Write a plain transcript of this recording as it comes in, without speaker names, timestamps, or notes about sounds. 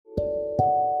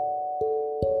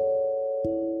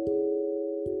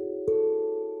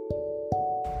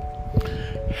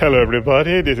Hello,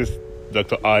 everybody. This is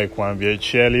Dr. I Kwambie,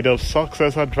 cheerleader of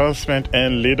success, advancement,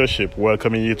 and leadership,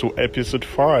 welcoming you to episode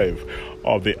 5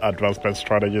 of the Advancement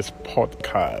Strategies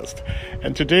podcast.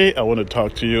 And today, I want to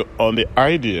talk to you on the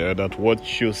idea that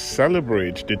what you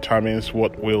celebrate determines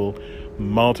what will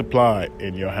multiply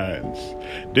in your hands.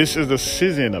 This is the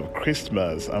season of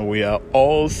Christmas, and we are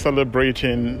all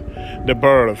celebrating the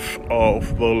birth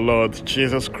of the Lord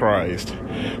Jesus Christ.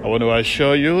 I want to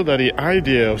assure you that the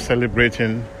idea of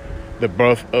celebrating the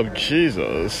birth of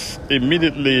Jesus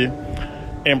immediately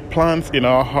implants in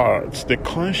our hearts the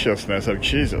consciousness of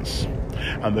Jesus.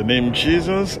 And the name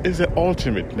Jesus is the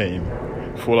ultimate name,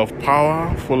 full of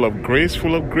power, full of grace,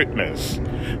 full of greatness.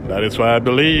 That is why I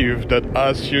believe that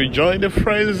as you join the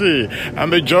frenzy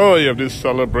and the joy of this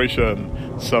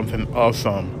celebration, something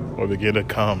awesome will begin to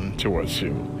come towards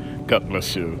you. God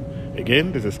bless you.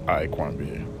 Again, this is I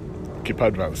Kwambie. Keep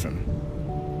advancing.